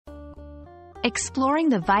exploring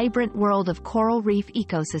the vibrant world of coral reef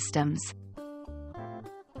ecosystems.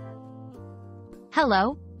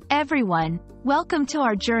 Hello, everyone. Welcome to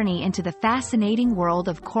our journey into the fascinating world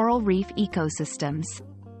of coral reef ecosystems.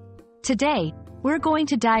 Today, we're going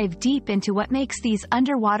to dive deep into what makes these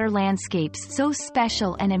underwater landscapes so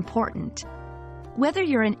special and important. Whether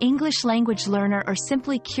you're an English language learner or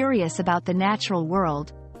simply curious about the natural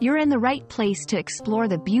world, you're in the right place to explore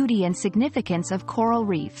the beauty and significance of coral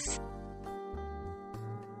reefs.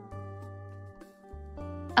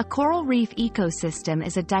 A coral reef ecosystem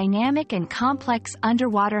is a dynamic and complex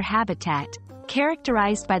underwater habitat,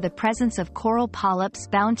 characterized by the presence of coral polyps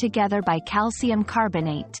bound together by calcium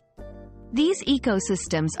carbonate. These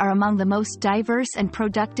ecosystems are among the most diverse and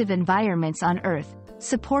productive environments on Earth,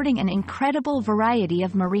 supporting an incredible variety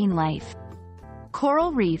of marine life.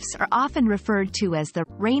 Coral reefs are often referred to as the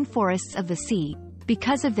rainforests of the sea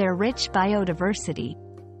because of their rich biodiversity.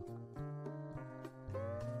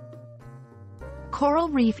 Coral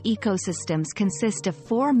reef ecosystems consist of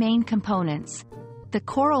four main components: the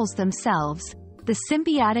corals themselves, the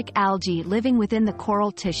symbiotic algae living within the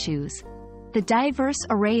coral tissues, the diverse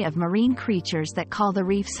array of marine creatures that call the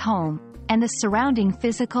reefs home, and the surrounding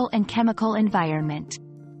physical and chemical environment.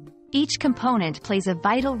 Each component plays a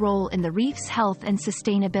vital role in the reef's health and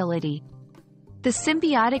sustainability. The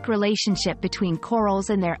symbiotic relationship between corals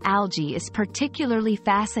and their algae is particularly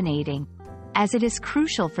fascinating, as it is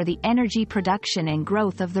crucial for the energy production and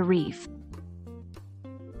growth of the reef.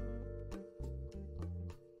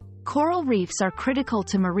 Coral reefs are critical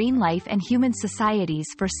to marine life and human societies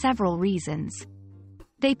for several reasons.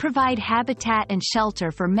 They provide habitat and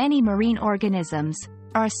shelter for many marine organisms,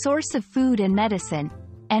 are a source of food and medicine,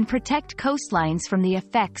 and protect coastlines from the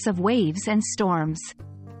effects of waves and storms.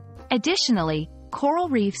 Additionally, coral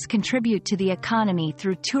reefs contribute to the economy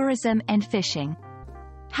through tourism and fishing.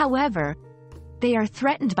 However, they are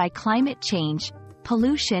threatened by climate change,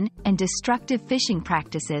 pollution, and destructive fishing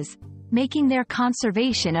practices, making their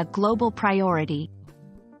conservation a global priority.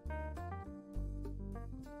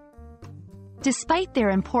 Despite their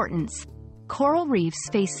importance, coral reefs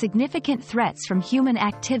face significant threats from human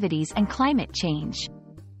activities and climate change.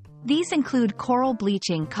 These include coral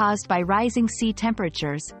bleaching caused by rising sea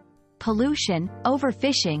temperatures, pollution,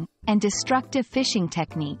 overfishing, and destructive fishing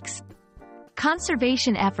techniques.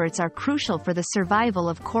 Conservation efforts are crucial for the survival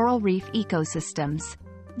of coral reef ecosystems.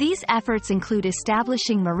 These efforts include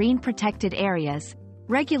establishing marine protected areas,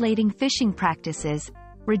 regulating fishing practices,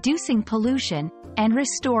 reducing pollution, and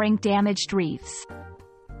restoring damaged reefs.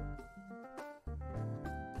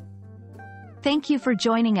 Thank you for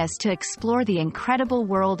joining us to explore the incredible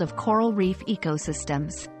world of coral reef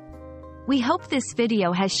ecosystems. We hope this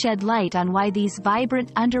video has shed light on why these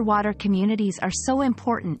vibrant underwater communities are so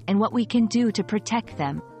important and what we can do to protect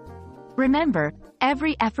them. Remember,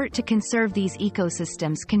 every effort to conserve these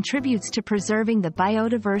ecosystems contributes to preserving the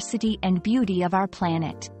biodiversity and beauty of our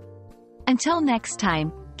planet. Until next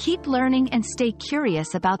time, keep learning and stay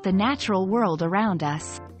curious about the natural world around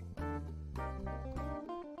us.